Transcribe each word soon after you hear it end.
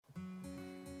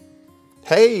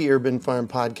Hey, Urban Farm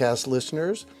Podcast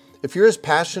listeners. If you're as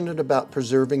passionate about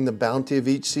preserving the bounty of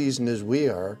each season as we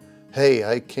are, hey,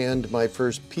 I canned my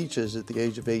first peaches at the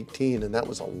age of 18, and that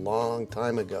was a long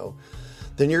time ago,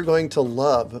 then you're going to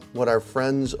love what our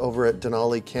friends over at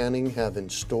Denali Canning have in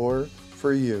store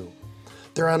for you.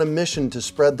 They're on a mission to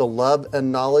spread the love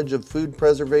and knowledge of food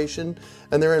preservation,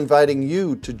 and they're inviting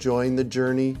you to join the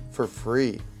journey for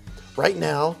free. Right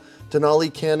now,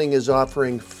 Denali Canning is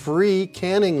offering free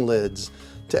canning lids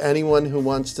to anyone who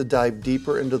wants to dive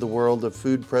deeper into the world of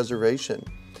food preservation.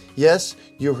 Yes,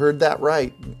 you heard that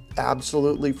right,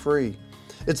 absolutely free.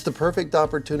 It's the perfect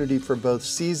opportunity for both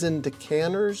seasoned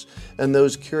canners and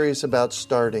those curious about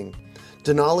starting.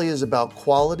 Denali is about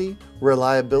quality,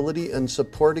 reliability, and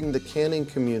supporting the canning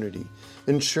community,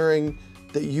 ensuring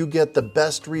that you get the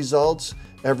best results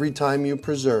every time you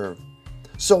preserve.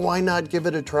 So why not give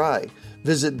it a try?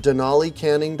 Visit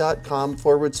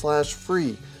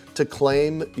denalicanning.com/free to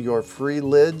claim your free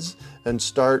lids and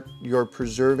start your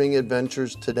preserving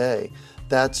adventures today.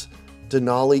 That's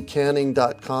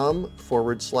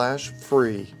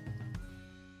denalicanning.com/free.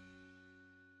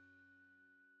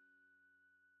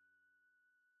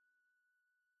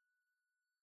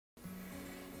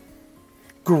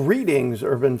 Greetings,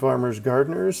 urban farmers,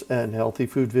 gardeners, and healthy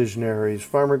food visionaries.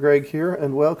 Farmer Greg here,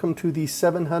 and welcome to the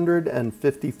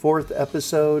 754th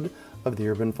episode of the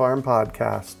Urban Farm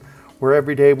Podcast, where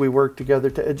every day we work together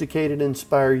to educate and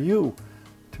inspire you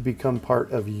to become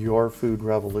part of your food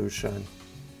revolution.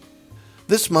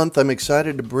 This month, I'm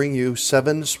excited to bring you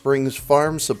Seven Springs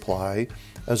Farm Supply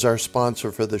as our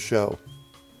sponsor for the show.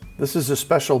 This is a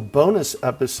special bonus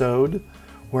episode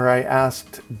where I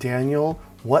asked Daniel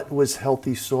what was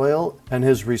healthy soil, and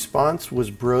his response was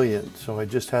brilliant, so I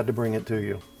just had to bring it to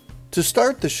you. To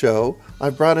start the show, I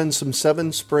brought in some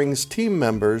Seven Springs team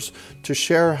members to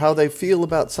share how they feel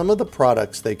about some of the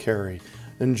products they carry.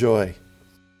 Enjoy.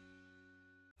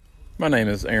 My name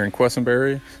is Aaron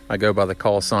Quessenberry. I go by the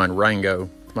call sign Rango.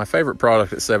 My favorite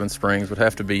product at Seven Springs would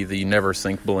have to be the Never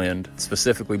Sink blend. It's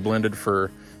specifically blended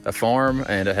for a farm,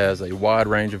 and it has a wide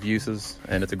range of uses,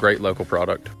 and it's a great local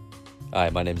product. Hi,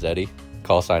 my name's Eddie.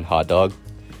 Call sign Hot Dog.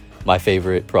 My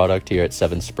favorite product here at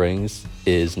Seven Springs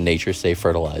is Nature Safe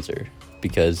Fertilizer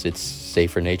because it's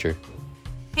safe for nature.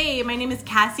 Hey, my name is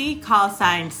Cassie, call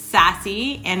sign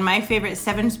Sassy, and my favorite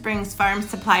Seven Springs Farm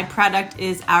Supply product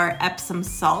is our Epsom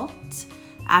salt.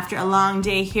 After a long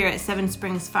day here at Seven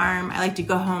Springs Farm, I like to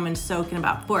go home and soak in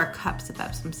about 4 cups of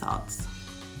Epsom salts.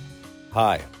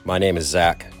 Hi, my name is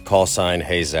Zach, call sign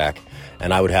Hey Zach,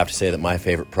 and I would have to say that my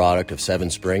favorite product of Seven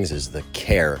Springs is the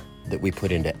care that we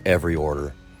put into every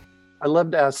order. I love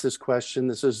to ask this question.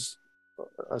 This is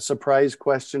a surprise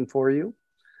question for you,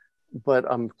 but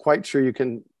I'm quite sure you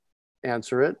can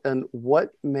answer it. And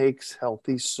what makes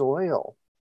healthy soil?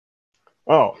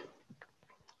 Oh,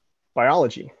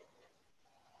 biology.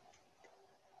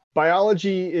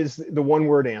 Biology is the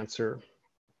one-word answer,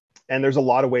 and there's a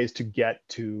lot of ways to get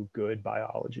to good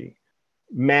biology.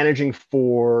 Managing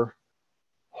for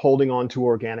holding on to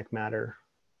organic matter,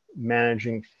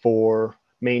 managing for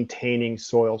maintaining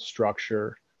soil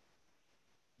structure.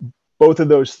 Both of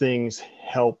those things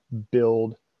help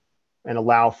build and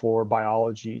allow for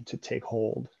biology to take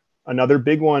hold. Another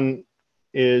big one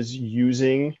is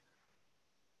using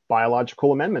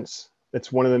biological amendments.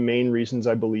 That's one of the main reasons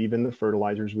I believe in the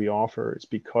fertilizers we offer. It's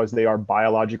because they are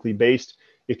biologically based.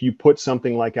 If you put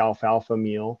something like alfalfa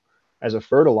meal as a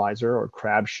fertilizer, or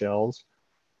crab shells,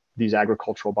 these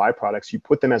agricultural byproducts, you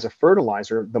put them as a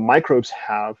fertilizer, the microbes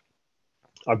have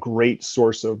a great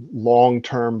source of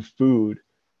long-term food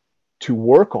to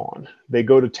work on. They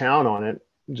go to town on it,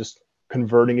 just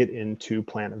converting it into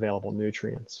plant available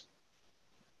nutrients.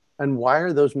 And why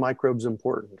are those microbes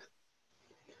important?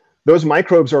 Those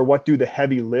microbes are what do the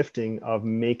heavy lifting of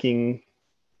making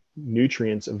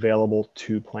nutrients available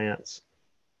to plants.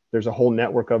 There's a whole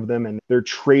network of them, and they're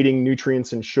trading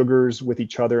nutrients and sugars with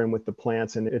each other and with the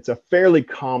plants. And it's a fairly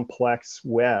complex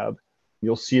web.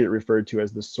 You'll see it referred to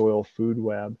as the soil food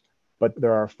web. But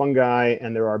there are fungi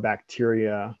and there are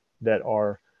bacteria that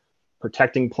are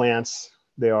protecting plants.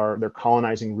 They're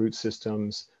colonizing root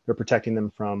systems. They're protecting them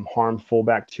from harmful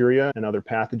bacteria and other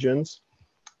pathogens.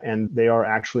 And they are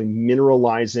actually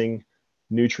mineralizing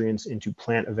nutrients into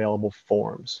plant available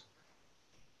forms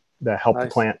that help the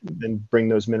plant then bring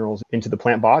those minerals into the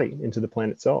plant body, into the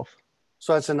plant itself.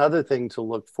 So that's another thing to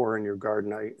look for in your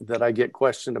garden that I get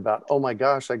questioned about. Oh my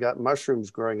gosh, I got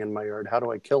mushrooms growing in my yard. How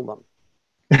do I kill them?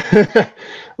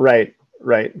 Right.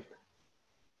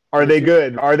 Are they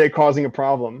good? Are they causing a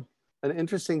problem? An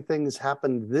interesting thing has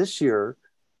happened this year.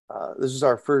 This is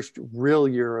our first real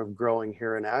year of growing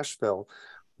here in Asheville.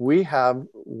 we have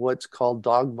what's called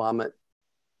dog vomit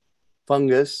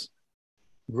fungus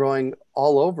growing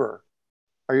all over.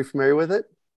 Are you familiar with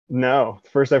it? No,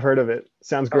 first I've heard of it.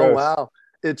 Sounds Oh, gross. wow.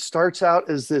 It starts out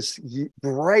as this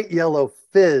bright yellow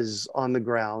fizz on the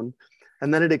ground,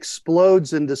 and then it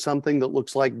explodes into something that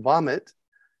looks like vomit.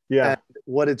 Yeah. And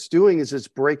what it's doing is it's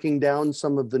breaking down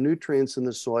some of the nutrients in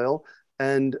the soil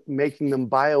and making them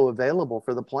bioavailable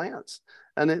for the plants.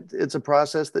 And it's a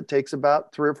process that takes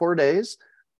about 3 or 4 days.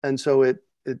 And so it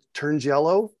turns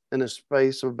yellow in a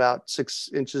space of about 6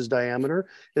 inches diameter.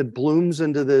 It blooms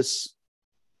into this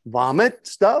vomit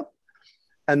stuff,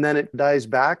 and then it dies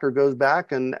back or goes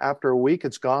back. And after a week,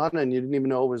 it's gone, and you didn't even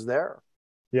know it was there.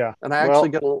 Yeah. And I actually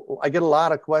get a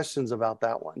lot of questions about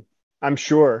that one. I'm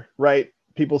sure, right?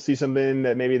 People see something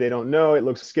that maybe they don't know. It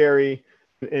looks scary.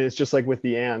 And it's just like with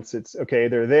the ants. It's okay,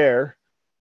 they're there.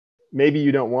 Maybe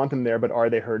you don't want them there, but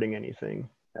are they hurting anything?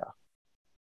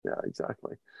 Yeah,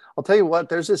 exactly. I'll tell you what,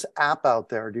 there's this app out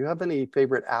there. Do you have any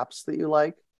favorite apps that you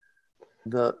like?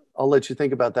 I'll let you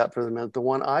think about that for a minute. The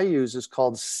one I use is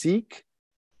called Seek.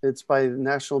 It's by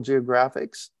National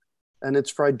Geographics, and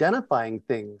it's for identifying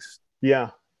things.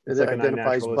 Yeah. It like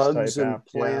identifies bugs and app.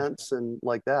 plants and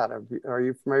like that. Are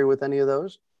you familiar with any of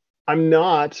those? I'm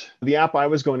not. The app I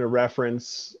was going to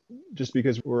reference, just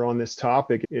because we're on this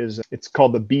topic, it's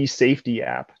called the Bee Safety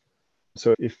app.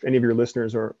 So if any of your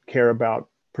listeners care about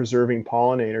preserving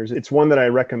pollinators, it's one that I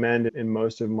recommend in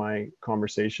most of my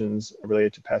conversations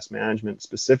related to pest management,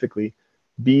 specifically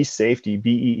Bee Safety,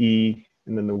 BEE,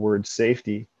 and then the word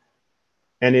safety.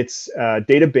 And it's a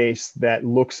database that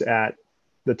looks at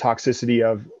the toxicity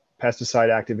of pesticide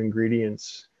active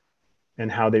ingredients and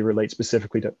how they relate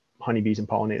specifically to honeybees and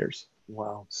pollinators.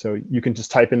 Wow. So you can just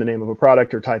type in the name of a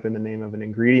product or type in the name of an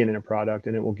ingredient in a product,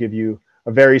 and it will give you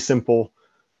a very simple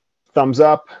thumbs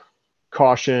up,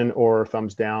 caution, or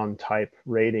thumbs down type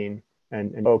rating.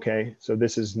 And okay, so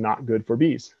this is not good for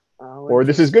bees. Or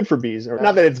this is good for bees. Or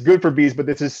not that it's good for bees, but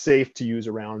this is safe to use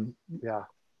around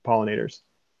pollinators.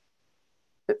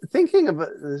 Thinking of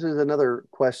this is another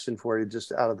question for you,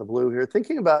 just out of the blue here.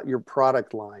 Thinking about your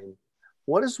product line,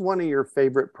 what is one of your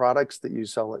favorite products that you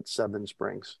sell at Seven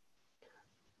Springs?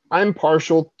 I'm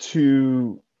partial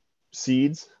to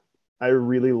seeds. I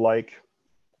really like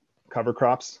cover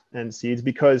crops and seeds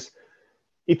because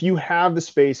if you have the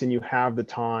space and you have the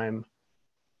time,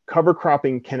 cover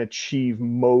cropping can achieve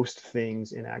most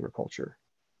things in agriculture.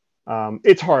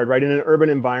 It's hard, right? In an urban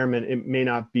environment, it may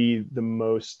not be the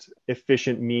most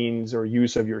efficient means or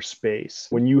use of your space.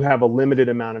 When you have a limited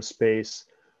amount of space,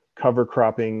 cover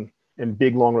cropping and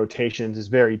big long rotations is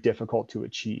very difficult to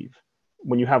achieve.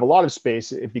 When you have a lot of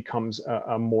space, it becomes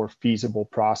a more feasible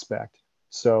prospect.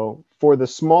 So for the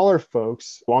smaller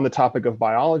folks, on the topic of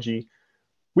biology,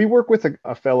 we work with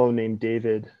a fellow named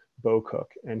David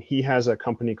Bocook, and he has a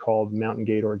company called Mountain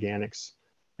Gate Organics,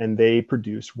 and they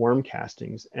produce worm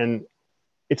castings. And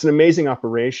it's an amazing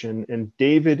operation. And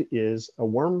David is a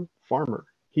worm farmer.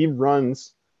 He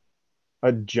runs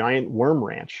a giant worm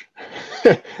ranch.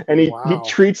 And he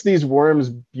treats these worms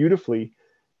beautifully.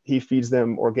 He feeds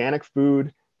them organic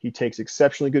food. He takes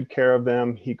exceptionally good care of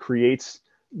them. He creates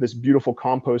this beautiful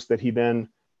compost that he then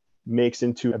makes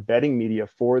into a bedding media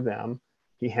for them.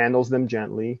 He handles them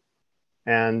gently.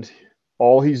 And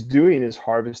all he's doing is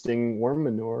harvesting worm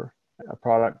manure, a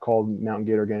product called Mountain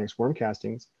Gate Organics worm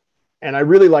castings. And I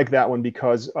really like that one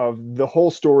because of the whole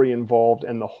story involved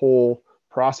and the whole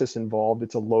process involved.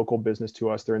 It's a local business to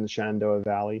us. They're in the Shenandoah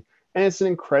Valley. And it's an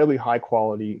incredibly high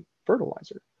quality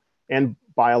fertilizer and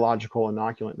biological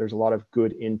inoculant. There's a lot of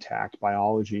good intact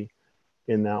biology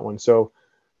in that one. So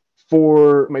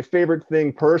for my favorite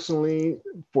thing personally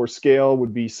for scale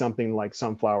would be something like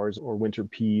sunflowers or winter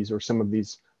peas or some of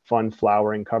these fun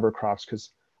flowering cover crops,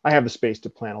 because I have the space to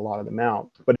plant a lot of them out.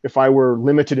 But if I were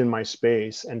limited in my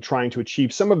space and trying to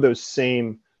achieve some of those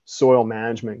same soil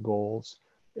management goals,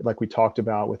 like we talked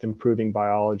about with improving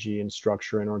biology and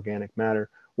structure and organic matter,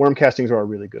 worm castings are a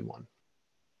really good one.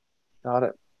 Got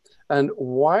it. And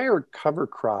why are cover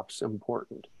crops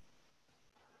important?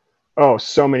 Oh,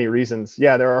 so many reasons.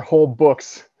 Yeah, there are whole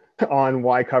books on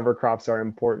why cover crops are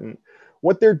important.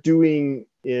 What they're doing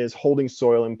is holding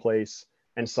soil in place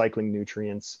and cycling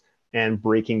nutrients and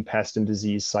breaking pest and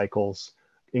disease cycles,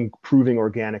 improving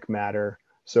organic matter.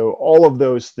 So all of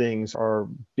those things are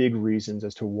big reasons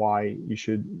as to why you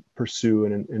should pursue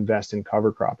and invest in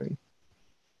cover cropping.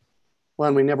 Well,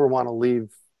 and we never want to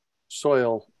leave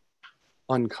soil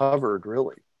uncovered,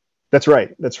 really. That's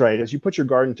right. That's right. As you put your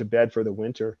garden to bed for the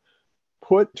winter,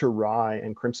 put to rye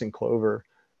and crimson clover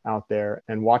out there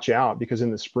and watch out, because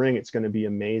in the spring it's going to be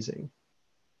amazing.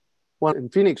 Well, in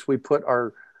Phoenix, we put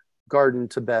our garden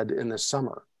to bed in the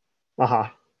summer. Uh-huh.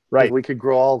 Right. We could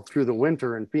grow all through the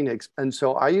winter in Phoenix. And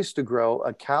so I used to grow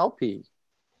a cowpea.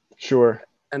 Sure.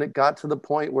 And it got to the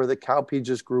point where the cowpea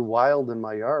just grew wild in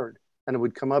my yard. And it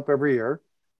would come up every year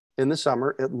in the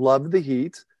summer. It loved the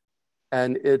heat.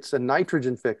 And it's a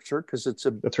nitrogen fixture because it's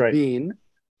a bean.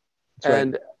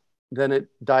 And then it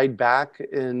died back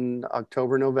in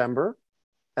October, November.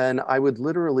 And I would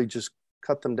literally just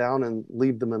cut them down and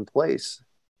leave them in place.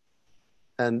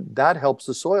 And that helps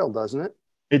the soil, doesn't it?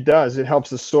 It does. It helps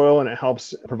the soil and it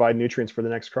helps provide nutrients for the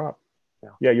next crop.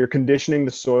 Yeah, you're conditioning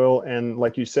the soil. And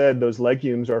like you said, those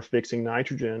legumes are fixing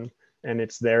nitrogen and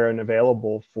it's there and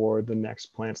available for the next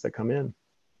plants that come in.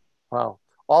 Wow.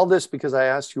 All this because I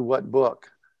asked you what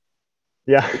book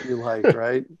you like,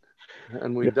 right?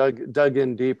 And we dug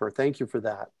in deeper. Thank you for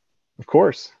that. Of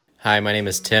course. Hi, my name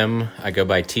is Tim. I go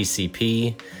by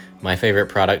TCP. My favorite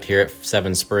product here at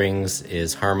Seven Springs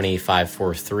is Harmony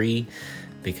 543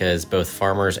 because both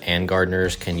farmers and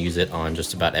gardeners can use it on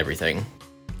just about everything.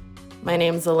 My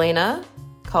name's Elena,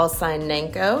 call sign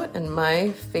Nanko, and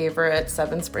my favorite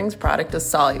Seven Springs product is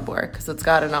Solubor because it's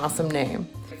got an awesome name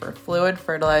for fluid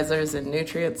fertilizers and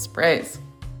nutrient sprays.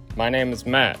 My name is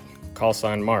Matt, call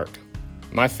sign Mark.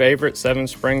 My favorite Seven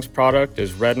Springs product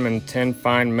is Redmond 10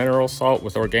 Fine Mineral Salt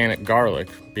with organic garlic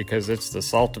because it's the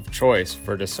salt of choice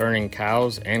for discerning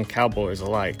cows and cowboys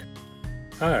alike.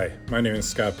 Hi, my name is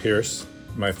Scott Pierce.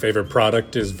 My favorite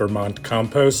product is Vermont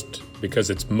Compost because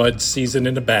it's mud season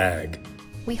in a bag.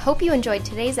 We hope you enjoyed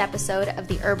today's episode of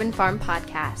the Urban Farm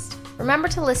Podcast. Remember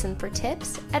to listen for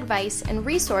tips, advice, and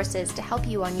resources to help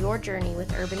you on your journey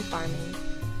with urban farming.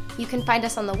 You can find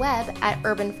us on the web at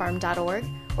urbanfarm.org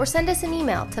or send us an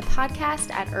email to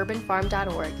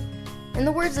podcast@urbanfarm.org. In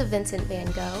the words of Vincent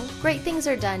van Gogh, great things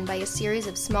are done by a series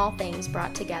of small things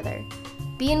brought together.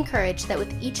 Be encouraged that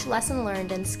with each lesson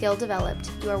learned and skill developed,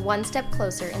 you are one step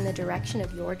closer in the direction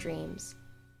of your dreams.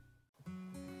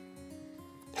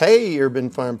 Hey, Urban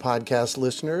Farm Podcast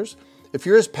listeners. If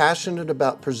you're as passionate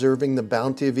about preserving the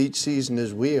bounty of each season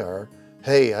as we are,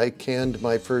 hey, I canned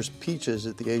my first peaches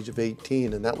at the age of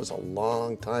 18, and that was a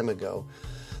long time ago,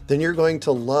 then you're going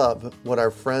to love what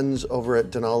our friends over at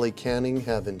Denali Canning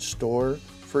have in store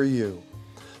for you.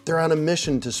 They're on a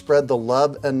mission to spread the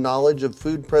love and knowledge of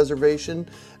food preservation,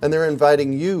 and they're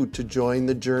inviting you to join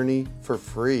the journey for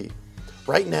free.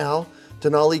 Right now,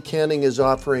 Denali Canning is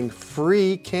offering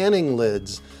free canning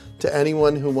lids to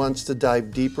anyone who wants to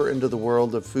dive deeper into the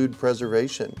world of food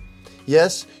preservation.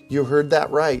 Yes, you heard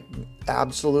that right,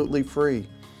 absolutely free.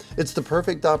 It's the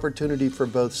perfect opportunity for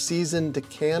both seasoned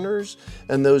canners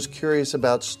and those curious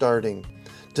about starting.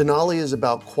 Denali is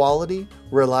about quality,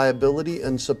 reliability,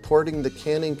 and supporting the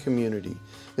canning community,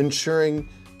 ensuring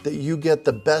that you get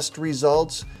the best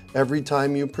results every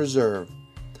time you preserve.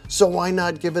 So why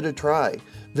not give it a try?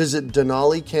 Visit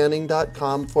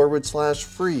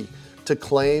denalicanning.com/free to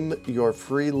claim your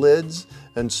free lids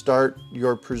and start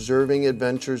your preserving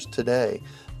adventures today.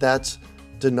 That's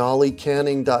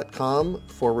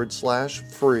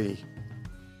denalicanning.com/free.